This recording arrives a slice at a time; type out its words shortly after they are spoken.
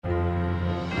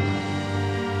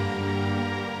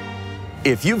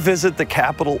If you visit the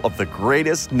capital of the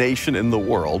greatest nation in the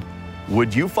world,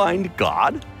 would you find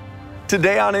God?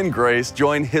 Today on InGrace,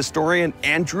 join historian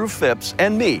Andrew Phipps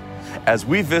and me as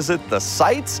we visit the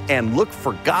sites and look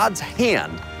for God's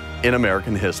hand in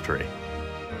American history.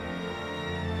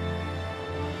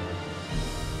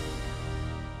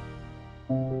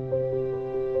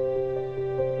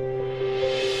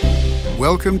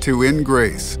 Welcome to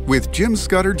InGrace with Jim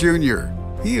Scudder Jr.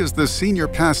 He is the senior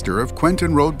pastor of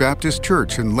Quentin Road Baptist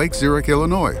Church in Lake Zurich,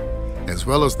 Illinois, as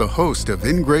well as the host of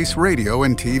InGrace Radio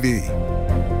and TV.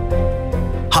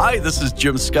 Hi, this is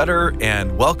Jim Scudder,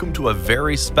 and welcome to a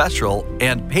very special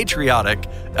and patriotic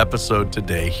episode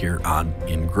today here on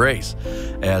InGrace.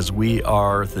 As we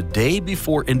are the day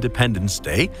before Independence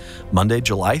Day, Monday,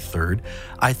 July 3rd,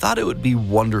 I thought it would be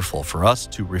wonderful for us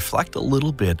to reflect a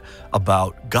little bit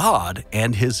about God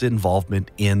and his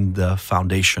involvement in the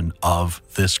foundation of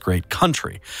this great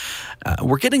country.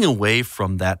 We're getting away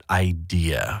from that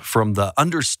idea, from the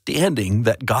understanding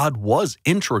that God was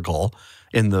integral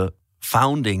in the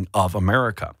founding of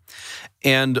America.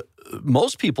 And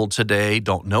most people today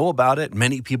don't know about it.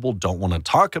 Many people don't want to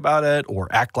talk about it or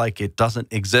act like it doesn't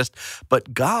exist.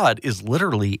 But God is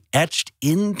literally etched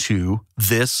into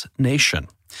this nation.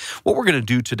 What we're going to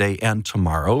do today and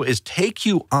tomorrow is take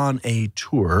you on a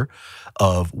tour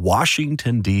of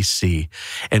Washington, D.C.,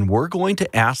 and we're going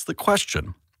to ask the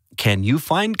question, can you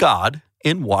find God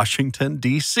in Washington,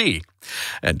 D.C.?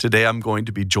 And today I'm going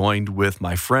to be joined with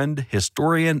my friend,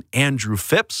 historian Andrew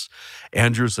Phipps.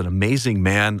 Andrew's an amazing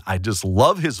man. I just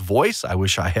love his voice. I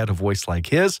wish I had a voice like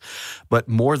his. But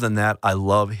more than that, I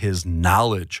love his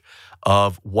knowledge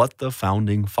of what the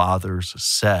founding fathers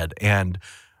said and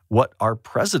what our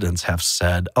presidents have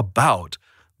said about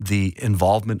the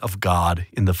involvement of God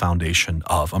in the foundation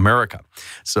of America.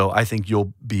 So I think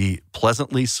you'll be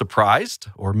pleasantly surprised,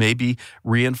 or maybe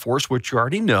reinforce what you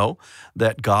already know,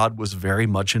 that God was very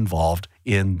much involved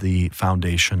in the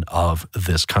foundation of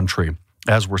this country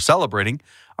as we're celebrating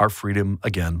our freedom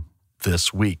again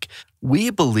this week.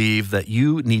 We believe that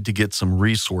you need to get some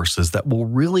resources that will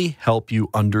really help you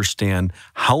understand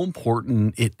how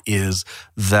important it is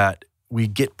that we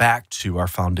get back to our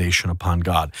foundation upon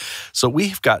God. So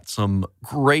we've got some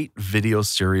great video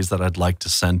series that I'd like to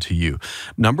send to you.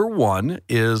 Number one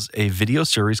is a video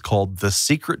series called The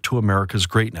Secret to America's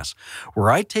Greatness, where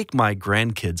I take my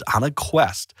grandkids on a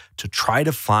quest to try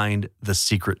to find the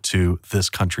secret to this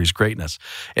country's greatness.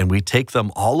 And we take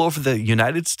them all over the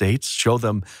United States, show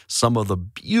them some of the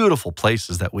beautiful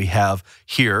places that we have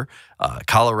here,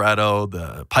 Colorado,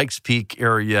 the Pikes Peak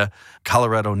area,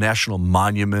 Colorado National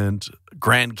Monument,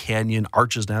 Grand Canyon,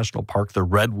 Arches National Park, the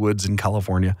Redwoods in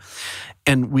California.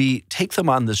 And we take them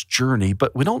on this journey,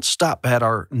 but we don't stop at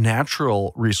our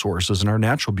natural resources and our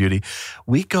natural beauty.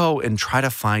 We go and try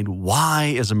to find, why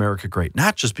is America great?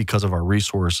 Not just because of our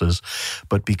resources,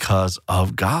 but because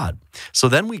of God. So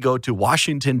then we go to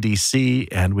Washington, D.C.,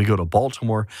 and we go to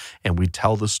Baltimore, and we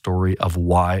tell the story of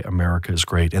why America is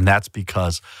great. And that's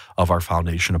because of our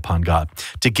foundation upon God.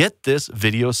 To get this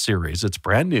video series, it's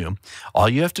brand new. All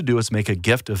you have to do is make a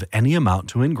gift of any amount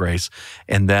to InGrace,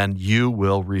 and then you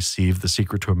will receive The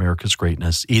Secret to America's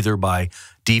Greatness, either by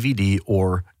DVD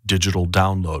or digital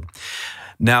download.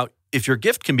 Now, if your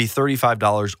gift can be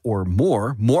 $35 or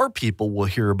more people will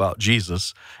hear about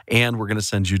Jesus, and we're going to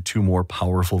send you two more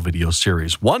powerful video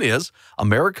series. One is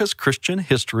America's Christian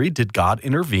History, Did God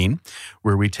Intervene?,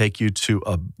 where we take you to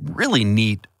a really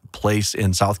neat place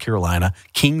in South Carolina,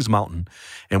 Kings Mountain,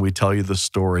 and we tell you the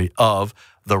story of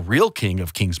the real king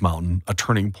of Kings Mountain, a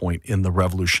turning point in the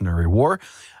Revolutionary War.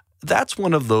 That's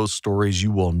one of those stories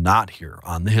you will not hear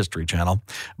on the History Channel,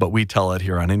 but we tell it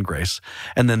here on InGrace.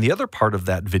 And then the other part of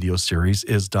that video series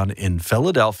is done in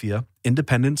Philadelphia,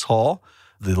 Independence Hall,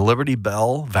 the Liberty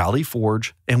Bell, Valley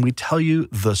Forge, and we tell you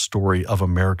the story of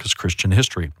America's Christian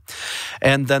history.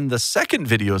 And then the second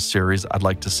video series I'd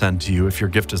like to send to you, if your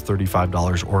gift is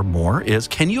 $35 or more, is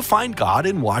Can You Find God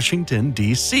in Washington,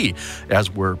 D.C.,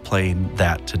 as we're playing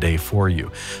that today for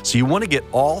you. So you want to get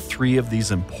all three of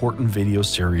these important video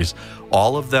series.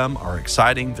 All of them are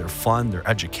exciting, they're fun, they're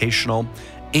educational,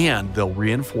 and they'll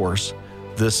reinforce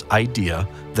this idea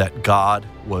that God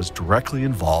was directly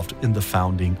involved in the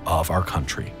founding of our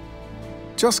country.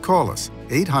 Just call us,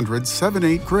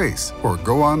 800-78-GRACE, or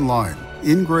go online,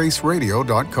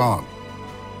 ingraceradio.com.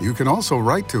 You can also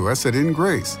write to us at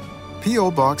InGrace,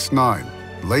 P.O. Box 9,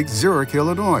 Lake Zurich,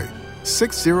 Illinois,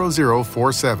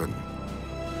 60047.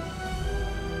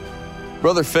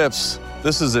 Brother Phipps,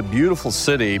 this is a beautiful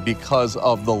city because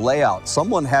of the layout.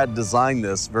 Someone had designed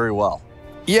this very well.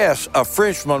 Yes, a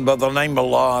Frenchman by the name of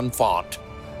L'Enfant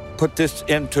put this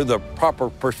into the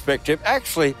proper perspective.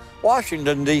 Actually,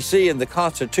 Washington, D.C. in the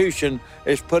Constitution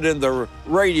is put in the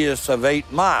radius of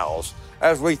 8 miles.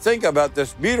 As we think about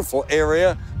this beautiful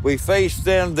area, we face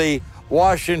then the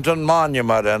Washington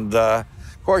Monument. And of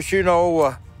course,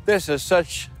 this is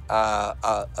such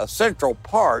a central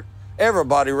part.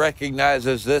 Everybody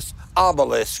recognizes this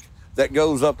obelisk that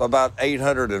goes up about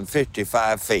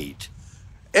 855 feet.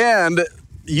 And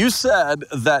you said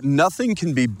that nothing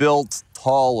can be built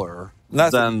taller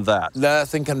than that.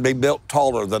 Nothing can be built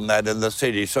taller than that in the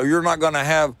city. So you're not going to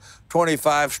have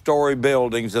 25-story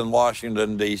buildings in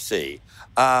Washington, D.C.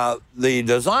 The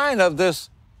design of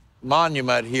this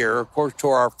monument here, of course, to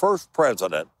our first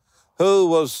president, who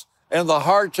was in the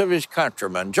hearts of his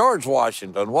countrymen, George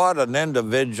Washington. What an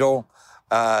individual.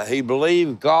 He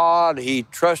believed God. He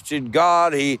trusted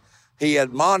God. He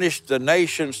admonished the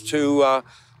nations to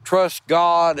trust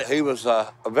God. He was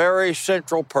a very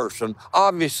central person,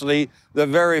 obviously the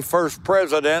very first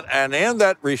president, and in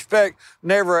that respect,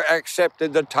 never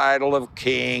accepted the title of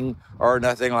king or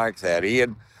nothing like that. He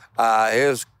had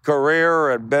his career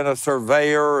had been a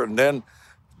surveyor and then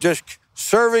just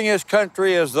serving his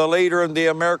country as the leader in the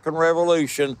American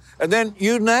Revolution, and then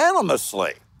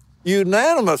unanimously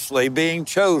being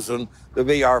chosen to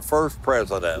be our first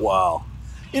president. Wow.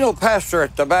 Pastor,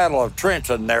 at the Battle of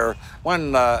Trenton there,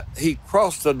 when he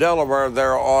crossed the Delaware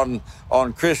there on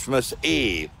Christmas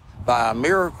Eve, by a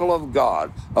miracle of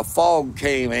God, a fog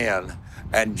came in,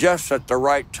 and just at the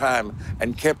right time,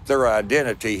 and kept their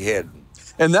identity hidden.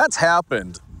 And that's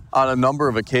happened on a number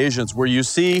of occasions where you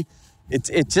see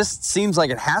it just seems like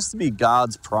it has to be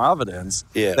God's providence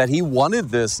that he wanted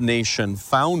this nation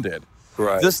founded.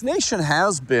 Right. This nation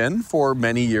has been, for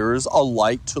many years, a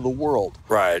light to the world.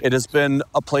 Right. It has been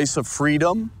a place of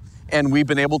freedom, and we've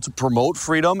been able to promote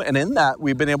freedom, and in that,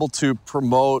 we've been able to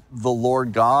promote the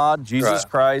Lord God, Jesus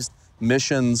Christ,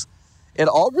 missions. It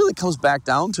all really comes back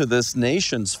down to this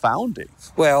nation's founding.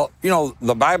 Well,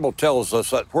 the Bible tells us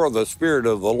that where the Spirit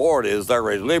of the Lord is,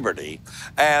 there is liberty.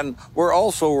 And we're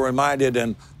also reminded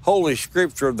in Holy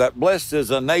Scripture that blessed is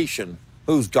a nation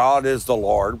whose God is the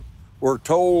Lord. We're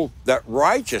told that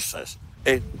righteousness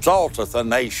exalteth a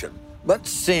nation, but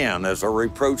sin is a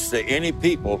reproach to any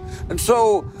people. And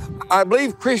so I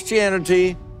believe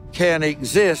Christianity can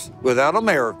exist without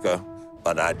America,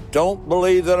 but I don't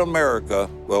believe that America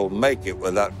will make it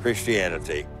without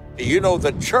Christianity.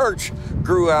 The church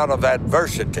grew out of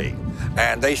adversity,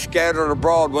 and they scattered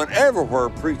abroad, went everywhere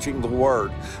preaching the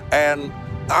word. And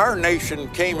our nation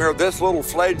came here, this little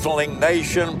fledgling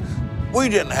nation. We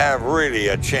didn't have really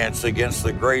a chance against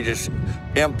the greatest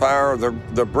empire,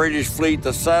 the British fleet.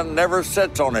 The sun never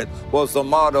sets on it was the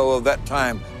motto of that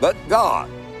time. But God,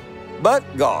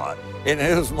 in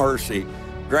his mercy,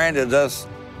 granted us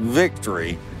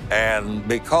victory. And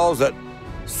because that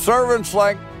servants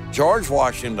like George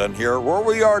Washington here, where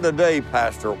we are today,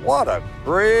 Pastor, what a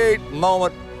great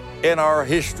moment in our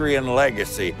history and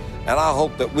legacy. And I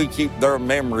hope that we keep their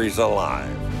memories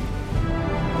alive.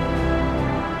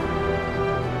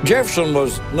 Jefferson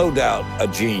was no doubt a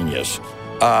genius.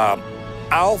 I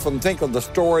often think of the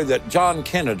story that John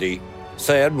Kennedy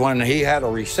said when he had a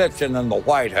reception in the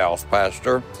White House,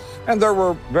 Pastor, and there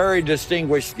were very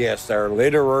distinguished guests there,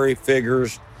 literary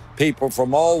figures, people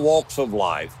from all walks of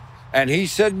life. And he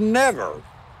said, never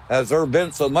has there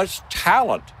been so much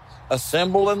talent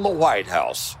assembled in the White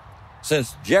House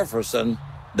since Jefferson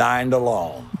dined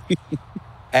alone.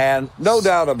 And no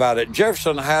doubt about it,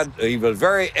 Jefferson he was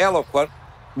very eloquent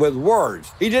with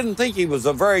words. He didn't think he was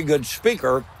a very good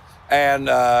speaker, and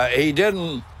he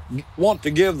didn't want to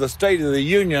give the State of the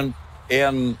Union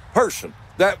in person.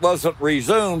 That wasn't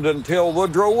resumed until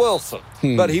Woodrow Wilson.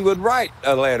 But he would write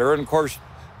a letter, and of course,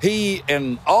 he,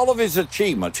 in all of his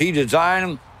achievements, he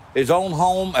designed his own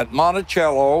home at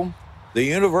Monticello, the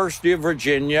University of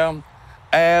Virginia,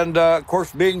 and of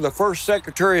course, being the first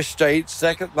Secretary of State,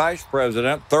 second Vice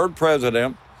President, third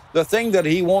President, the thing that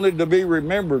he wanted to be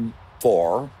remembered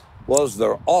for was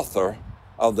the author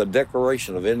of the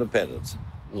Declaration of Independence.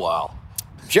 Wow.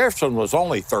 Jefferson was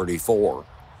only 34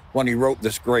 when he wrote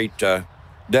this great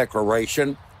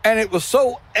declaration, and it was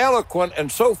so eloquent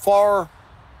and so far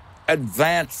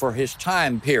advanced for his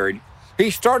time period.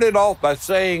 He started off by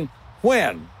saying,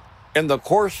 when, in the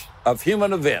course of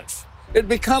human events, it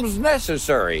becomes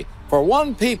necessary for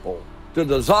one people to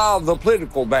dissolve the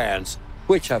political bands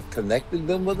which have connected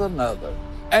them with another,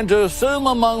 and to assume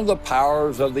among the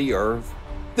powers of the earth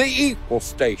the equal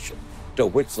station to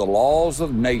which the laws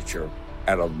of nature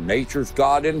and of nature's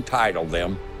God entitle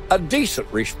them, a decent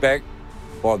respect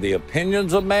for the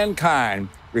opinions of mankind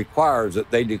requires that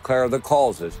they declare the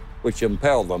causes which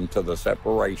impel them to the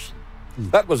separation.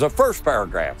 That was the first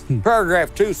paragraph.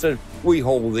 Paragraph 2 says, we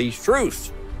hold these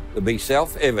truths to be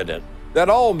self-evident, that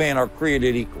all men are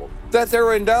created equal, that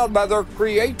they're endowed by their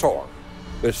Creator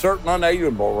with certain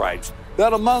unalienable rights,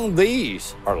 that among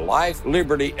these are life,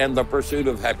 liberty, and the pursuit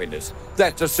of happiness,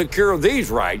 that to secure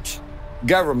these rights,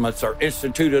 governments are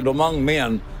instituted among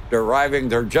men, deriving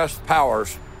their just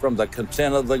powers from the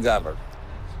consent of the governed.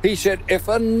 He said, if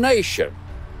a nation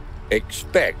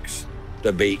expects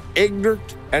to be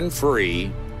ignorant and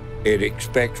free, it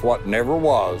expects what never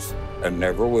was and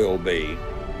never will be.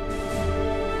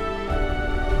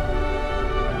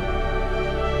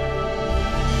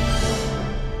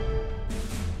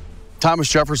 Thomas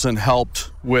Jefferson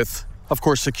helped with, of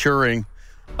course, securing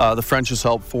the French's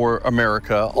help for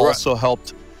America, also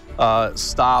helped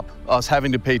stop us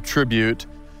having to pay tribute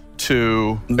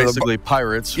to basically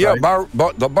pirates. Yeah, right?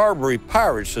 the Barbary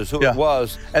pirates is who it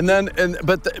was.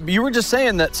 But you were just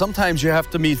saying that sometimes you have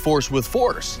to meet force with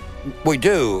force. We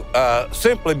do,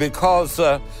 simply because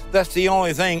that's the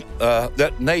only thing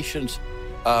that nations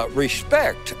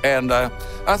respect. And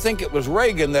I think it was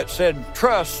Reagan that said,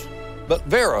 trust but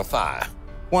verify,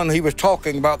 when he was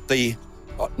talking about the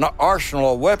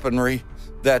arsenal of weaponry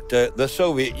that the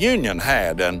Soviet Union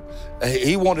had. And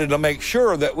he wanted to make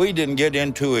sure that we didn't get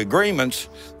into agreements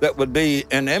that would be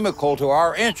inimical to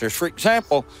our interests. For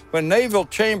example, when Neville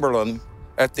Chamberlain,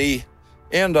 at the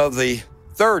end of the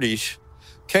 30s,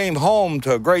 came home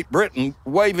to Great Britain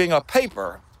waving a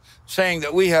paper saying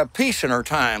that we have peace in our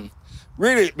time,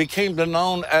 really it became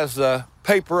known as the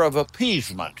paper of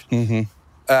appeasement. Mm-hmm.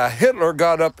 Hitler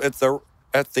got up at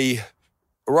the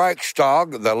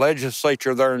Reichstag, the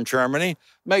legislature there in Germany,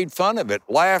 made fun of it,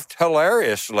 laughed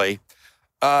hilariously,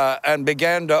 and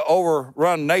began to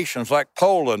overrun nations like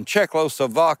Poland,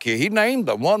 Czechoslovakia. He named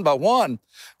them one by one.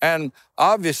 And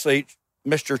obviously,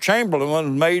 Mr. Chamberlain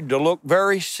was made to look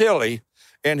very silly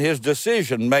in his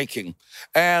decision-making.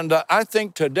 And I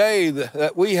think today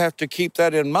that we have to keep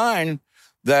that in mind,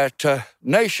 that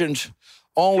nations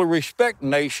only respect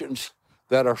nations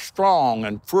that are strong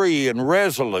and free and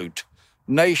resolute,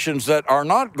 nations that are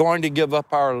not going to give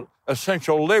up our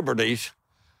essential liberties.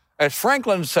 As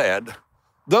Franklin said,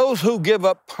 those who give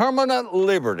up permanent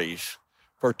liberties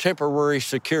for temporary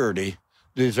security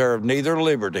deserve neither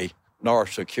liberty nor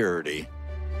security.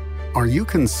 Are you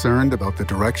concerned about the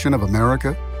direction of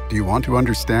America? Do you want to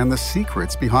understand the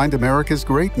secrets behind America's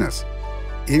greatness?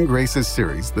 InGrace's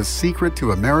series, The Secret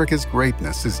to America's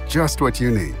Greatness, is just what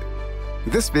you need.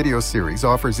 This video series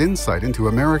offers insight into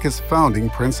America's founding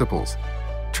principles.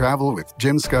 Travel with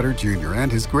Jim Scudder Jr.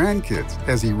 and his grandkids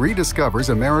as he rediscovers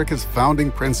America's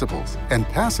founding principles and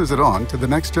passes it on to the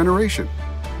next generation.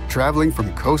 Traveling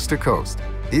from coast to coast,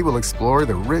 he will explore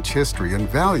the rich history and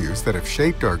values that have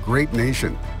shaped our great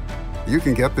nation. You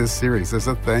can get this series as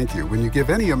a thank you when you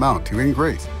give any amount to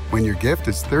InGrace. When your gift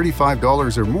is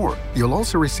 $35 or more, you'll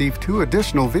also receive 2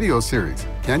 additional video series,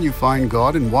 Can You Find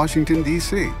God in Washington,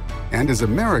 D.C.? And Is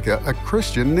America a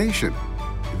Christian Nation?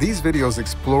 These videos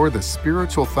explore the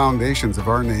spiritual foundations of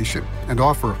our nation and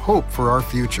offer hope for our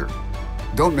future.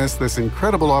 Don't miss this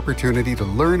incredible opportunity to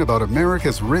learn about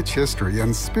America's rich history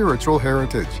and spiritual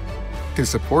heritage. To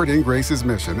support InGrace's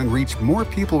mission and reach more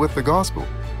people with the gospel,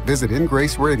 visit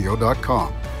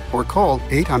InGraceRadio.com or call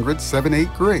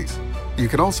 800-78-GRACE. You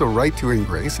can also write to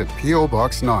InGrace at P.O.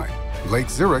 Box 9, Lake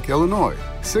Zurich, Illinois,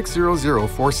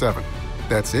 60047.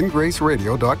 That's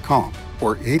InGraceRadio.com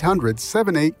or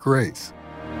 800-78-GRACE.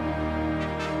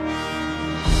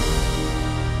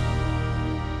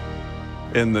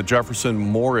 In the Jefferson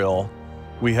Memorial,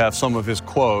 we have some of his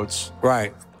quotes.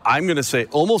 Right. I'm going to say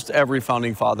almost every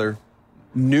founding father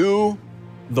knew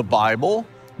the Bible,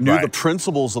 knew the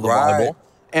principles of the Bible,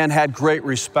 and had great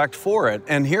respect for it.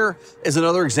 And here is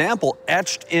another example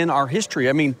etched in our history.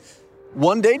 I mean,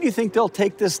 one day, do you think they'll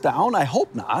take this down? I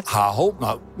hope not. I hope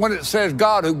not. When it says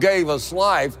God who gave us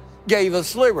life, gave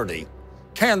us liberty,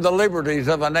 can the liberties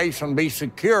of a nation be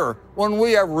secure when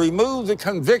we have removed the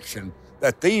conviction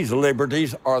that these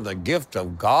liberties are the gift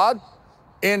of God?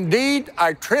 Indeed,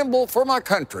 I tremble for my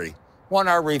country when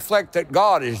I reflect that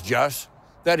God is just,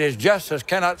 that his justice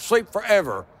cannot sleep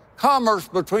forever. Commerce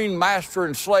between master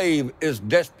and slave is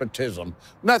despotism.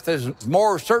 Nothing is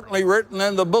more certainly written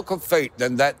in the book of fate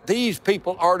than that these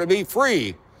people are to be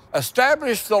free.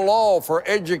 Establish the law for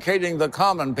educating the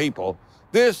common people.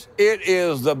 This, it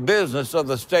is the business of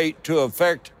the state to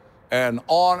effect and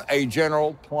on a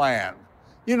general plan.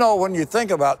 You know, when you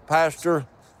think about, Pastor,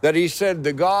 that he said,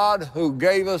 the God who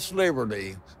gave us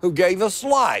liberty, who gave us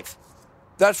life.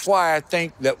 That's why I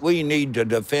think that we need to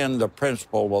defend the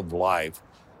principle of life.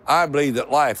 I believe that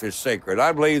life is sacred.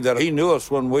 I believe that he knew us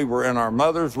when we were in our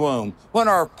mother's womb, when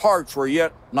our parts were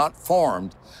yet not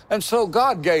formed. And so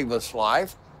God gave us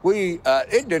life.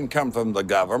 It didn't come from the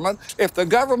government. If the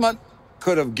government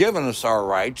could have given us our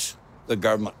rights, the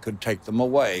government could take them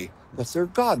away. But they're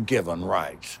God-given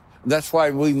rights. That's why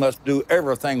we must do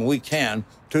everything we can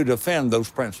to defend those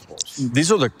principles. These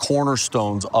are the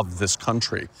cornerstones of this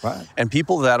country. Right. And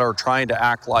people that are trying to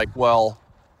act like, well,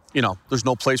 there's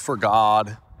no place for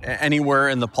God anywhere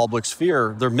in the public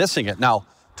sphere, they're missing it. Now,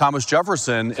 Thomas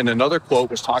Jefferson, in another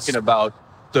quote, was talking about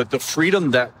the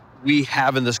freedom that we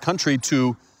have in this country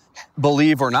to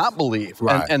believe or not believe.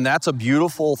 Right. And that's a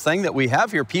beautiful thing that we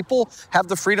have here. People have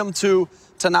the freedom to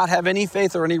not have any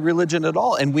faith or any religion at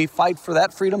all, and we fight for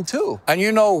that freedom too. And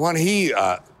when he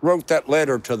wrote that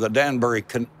letter to the Danbury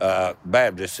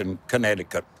Baptists in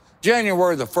Connecticut,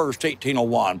 January the 1st,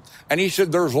 1801, and he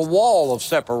said there's a wall of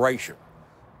separation.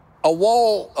 A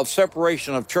wall of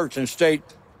separation of church and state.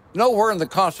 Nowhere in the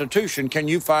Constitution can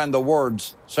you find the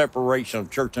words separation of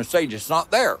church and state. It's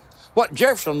not there. What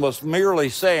Jefferson was merely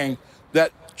saying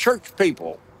that church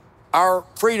people, our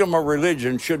freedom of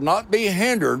religion should not be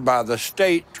hindered by the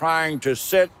state trying to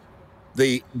set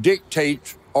the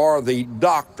dictates or the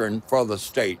doctrine for the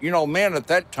state. Men at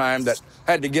that time that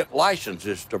had to get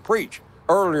licenses to preach.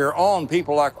 Earlier on,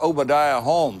 people like Obadiah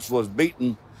Holmes was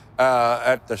beaten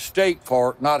at the stake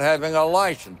for not having a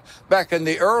license. Back in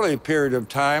the early period of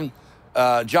time,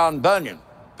 John Bunyan,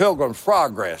 Pilgrim's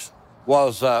Progress,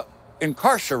 was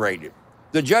incarcerated.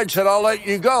 The judge said, I'll let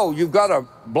you go. You've got a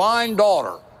blind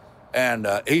daughter. And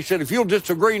he said, if you'll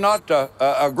just agree not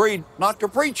to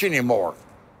preach anymore.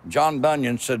 John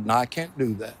Bunyan said, no, I can't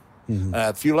do that. Mm-hmm.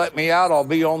 If you let me out, I'll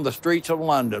be on the streets of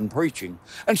London preaching.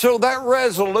 And so that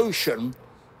resolution,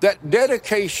 that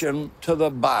dedication to the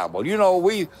Bible,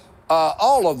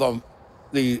 all of them,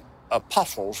 the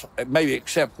apostles, maybe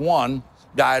except one,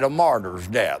 died a martyr's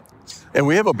death. And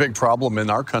we have a big problem in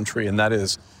our country, and that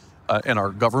is in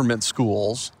our government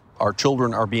schools, our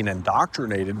children are being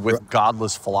indoctrinated with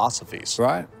godless philosophies.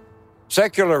 Right.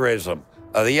 Secularism,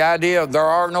 the idea of there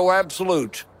are no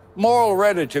absolutes. Moral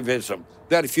relativism,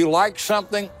 that if you like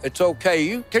something, it's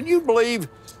okay. Can you believe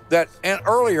that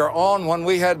earlier on when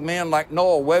we had men like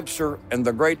Noah Webster and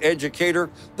the great educator,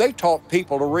 they taught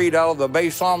people to read out of the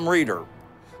Baysom Reader,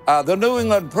 the New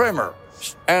England Primer,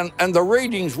 and the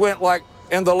readings went like,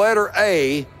 in the letter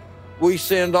A, we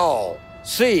sinned all.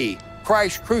 C,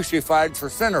 Christ crucified for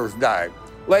sinners died.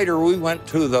 Later we went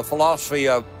to the philosophy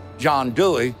of John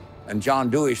Dewey, and John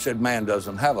Dewey said man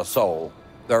doesn't have a soul.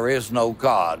 There is no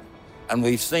God. And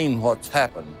we've seen what's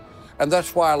happened. And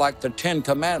that's why I like the 10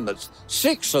 Commandments.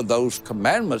 6 of those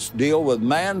commandments deal with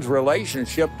man's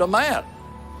relationship to man.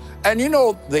 And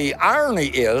the irony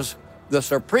is the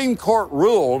Supreme Court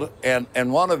ruled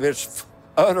in one of its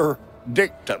utter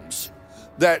dictums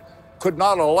that could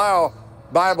not allow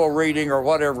Bible reading or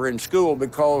whatever in school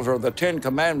because of the 10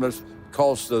 Commandments,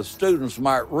 because the students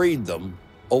might read them,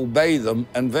 obey them,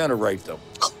 and venerate them.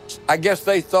 I guess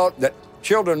they thought that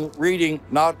children reading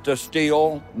not to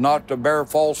steal, not to bear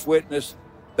false witness,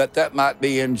 that might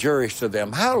be injurious to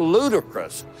them. How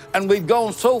ludicrous. And we've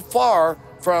gone so far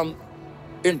from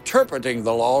interpreting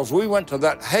the laws. We went to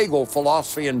that Hegel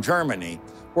philosophy in Germany,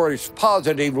 where it's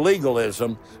positive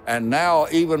legalism, and now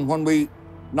even when we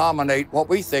nominate what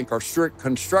we think are strict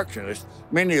constructionists,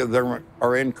 many of them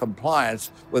are in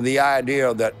compliance with the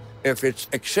idea that if it's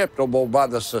acceptable by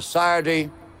the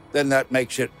society, then that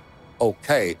makes it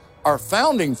okay. Our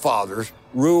founding fathers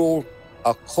ruled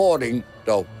according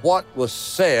to what was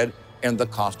said in the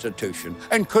Constitution.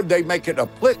 And could they make it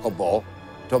applicable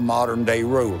to modern day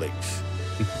rulings?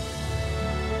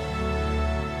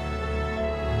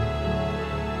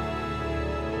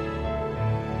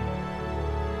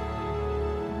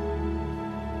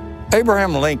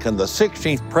 Abraham Lincoln, the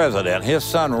 16th president, his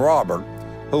son Robert,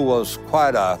 who was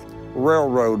quite a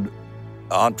railroad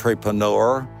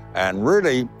entrepreneur and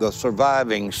really the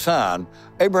surviving son,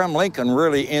 Abraham Lincoln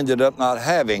really ended up not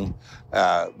having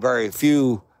very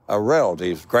few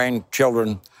relatives,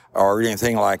 grandchildren, or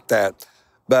anything like that.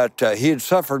 But he had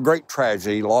suffered great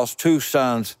tragedy. He lost 2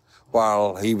 sons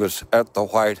while he was at the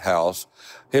White House.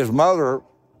 His mother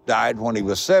died when he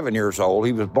was 7 years old.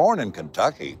 He was born in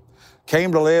Kentucky,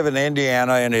 came to live in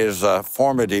Indiana in his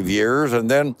formative years, and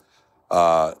then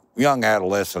young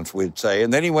adolescence, we'd say.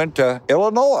 And then he went to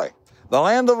Illinois, the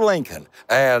land of Lincoln.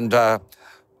 And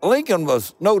Lincoln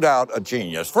was no doubt a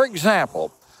genius. For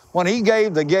example, when he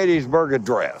gave the Gettysburg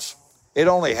Address, it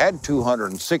only had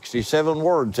 267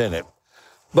 words in it.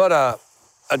 But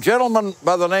a gentleman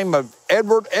by the name of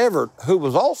Edward Everett, who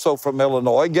was also from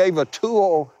Illinois, gave a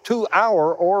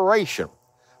two-hour oration.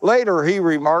 Later, he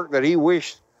remarked that he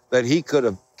wished that he could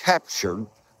have captured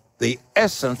the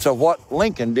essence of what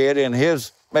Lincoln did in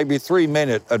his maybe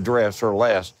 3-minute address or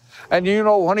less. And you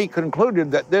know, when he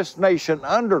concluded that this nation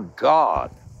under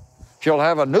God shall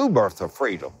have a new birth of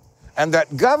freedom, and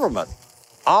that government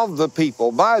of the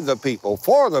people, by the people,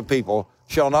 for the people,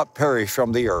 shall not perish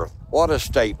from the earth. What a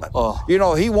statement. Oh. You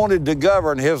know, he wanted to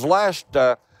govern his last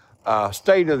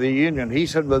State of the Union. He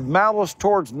said, with malice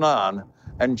towards none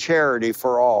and charity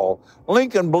for all.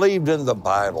 Lincoln believed in the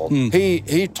Bible.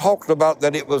 He talked about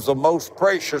that it was the most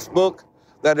precious book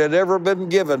that had ever been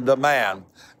given to man.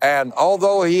 And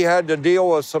although he had to deal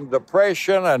with some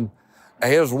depression and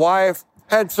his wife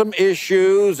had some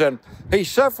issues and he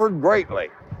suffered greatly.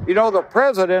 You know, the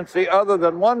presidency, other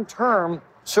than one term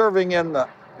serving in the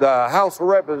House of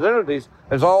Representatives,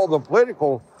 is all the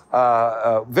political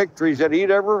victories that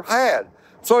he'd ever had.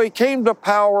 So he came to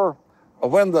power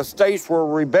when the states were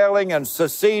rebelling and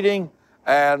seceding,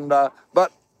 and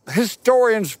but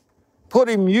historians put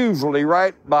him usually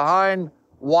right behind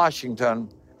Washington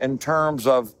in terms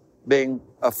of being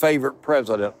a favorite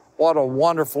president. What a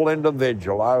wonderful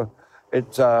individual.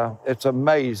 It's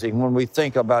amazing when we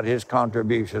think about his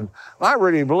contribution. I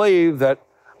really believe that,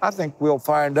 I think we'll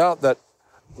find out that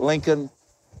Lincoln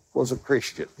was a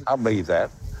Christian. I believe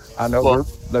that. I know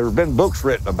there have been books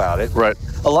written about it. Right.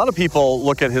 A lot of people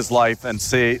look at his life and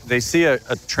say they see a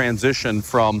transition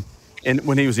from,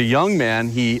 when he was a young man,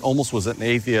 he almost was an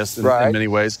atheist in many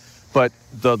ways. But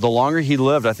the longer he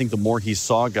lived, I think the more he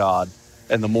saw God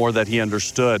and the more that he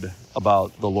understood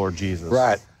about the Lord Jesus.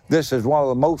 Right. This is one of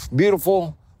the most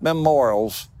beautiful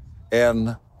memorials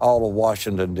in all of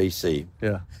Washington, D.C.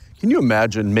 Yeah. Can you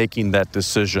imagine making that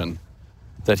decision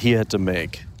that he had to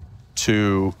make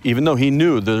to, even though he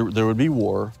knew there would be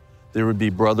war, there would be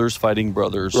brothers fighting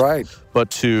brothers, right?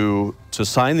 But to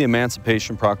sign the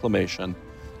Emancipation Proclamation,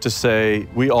 to say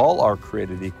we all are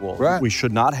created equal. Right. We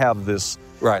should not have this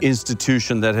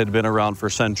institution that had been around for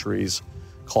centuries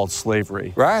called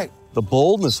slavery. Right. The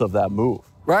boldness of that move.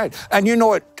 Right. And you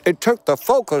know, it took the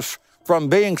focus from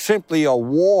being simply a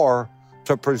war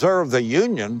to preserve the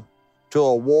Union to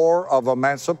a war of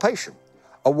emancipation,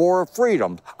 a war of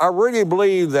freedom. I really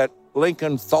believe that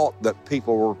Lincoln thought that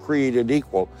people were created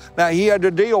equal. Now, he had to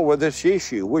deal with this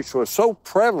issue, which was so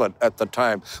prevalent at the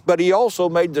time, but he also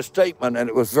made the statement, and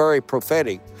it was very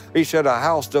prophetic. He said, a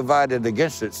house divided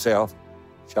against itself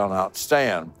shall not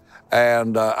stand.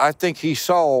 And I think he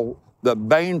saw the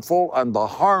baneful and the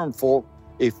harmful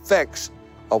effects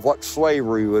of what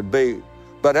slavery would be.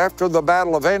 But after the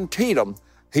Battle of Antietam,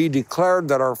 he declared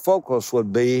that our focus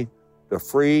would be to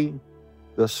free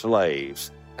the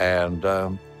slaves. And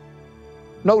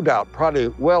no doubt, probably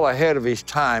well ahead of his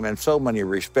time in so many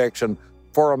respects. And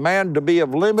for a man to be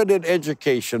of limited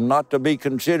education, not to be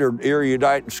considered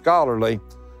erudite and scholarly,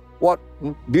 what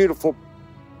beautiful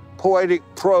poetic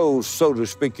prose, so to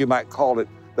speak, you might call it,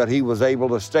 that he was able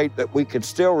to state, that we could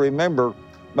still remember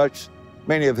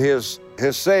many of his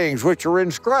sayings, which are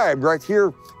inscribed right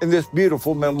here in this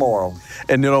beautiful memorial.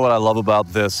 And you know what I love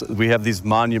about this? We have these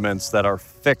monuments that are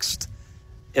fixed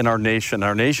in our nation.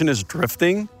 Our nation is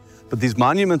drifting, but these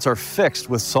monuments are fixed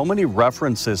with so many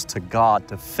references to God,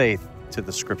 to faith, to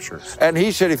the scriptures. And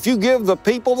he said, if you give the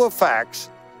people the facts,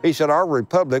 he said, our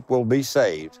republic will be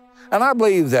saved. And I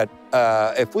believe that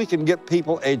if we can get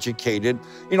people educated,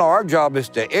 you know, our job is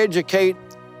to educate,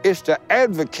 is to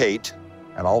advocate,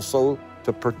 and also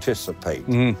to participate.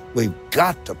 We've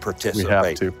got to participate. We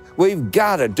have to. We've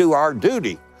got to do our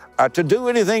duty. To do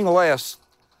anything less,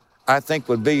 I think,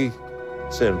 would be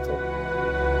sinful.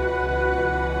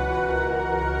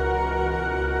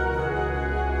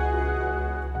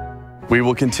 We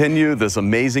will continue this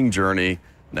amazing journey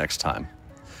next time.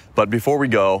 But before we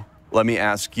go, let me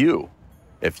ask you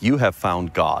if you have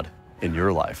found God in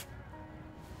your life.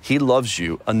 He loves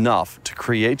you enough to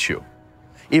create you.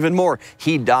 Even more,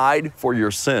 he died for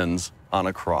your sins on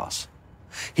a cross.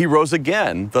 He rose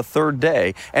again the third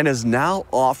day and is now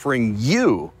offering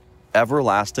you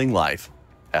everlasting life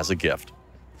as a gift.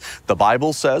 The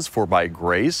Bible says, for by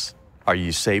grace are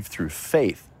you saved through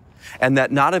faith, and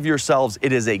that not of yourselves,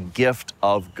 it is a gift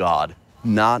of God,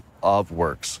 not of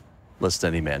works, lest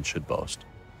any man should boast.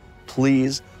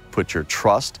 Please put your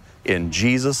trust in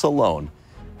Jesus alone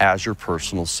as your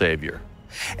personal Savior.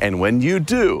 And when you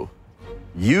do,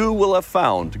 you will have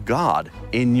found God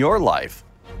in your life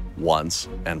once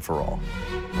and for all.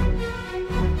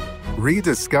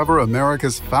 Rediscover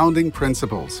America's founding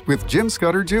principles with Jim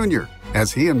Scudder Jr.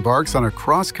 as he embarks on a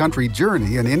cross-country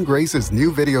journey in InGrace's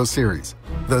new video series,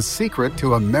 The Secret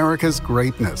to America's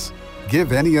Greatness.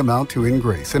 Give any amount to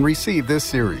InGrace and receive this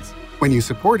series. When you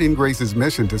support InGrace's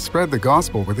mission to spread the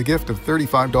gospel with a gift of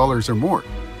 $35 or more,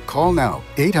 call now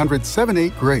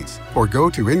 800-78-GRACE or go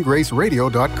to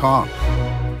InGraceRadio.com.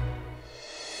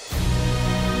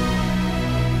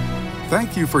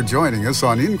 Thank you for joining us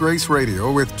on InGrace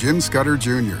Radio with Jim Scudder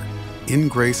Jr.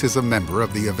 InGrace is a member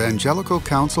of the Evangelical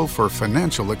Council for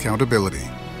Financial Accountability.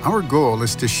 Our goal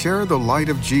is to share the light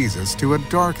of Jesus to a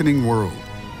darkening world,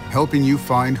 helping you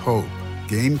find hope,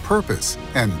 gain purpose,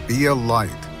 and be a light.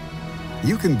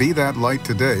 You can be that light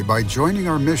today by joining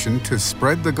our mission to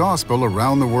spread the gospel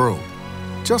around the world.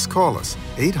 Just call us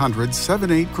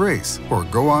 800-78-GRACE or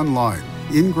go online,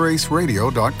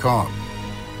 InGraceRadio.com.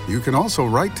 You can also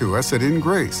write to us at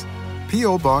InGrace,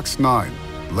 P.O. Box 9,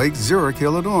 Lake Zurich,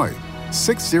 Illinois,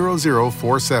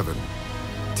 60047.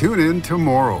 Tune in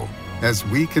tomorrow as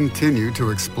we continue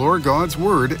to explore God's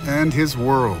Word and His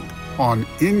world on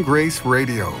InGrace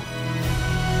Radio.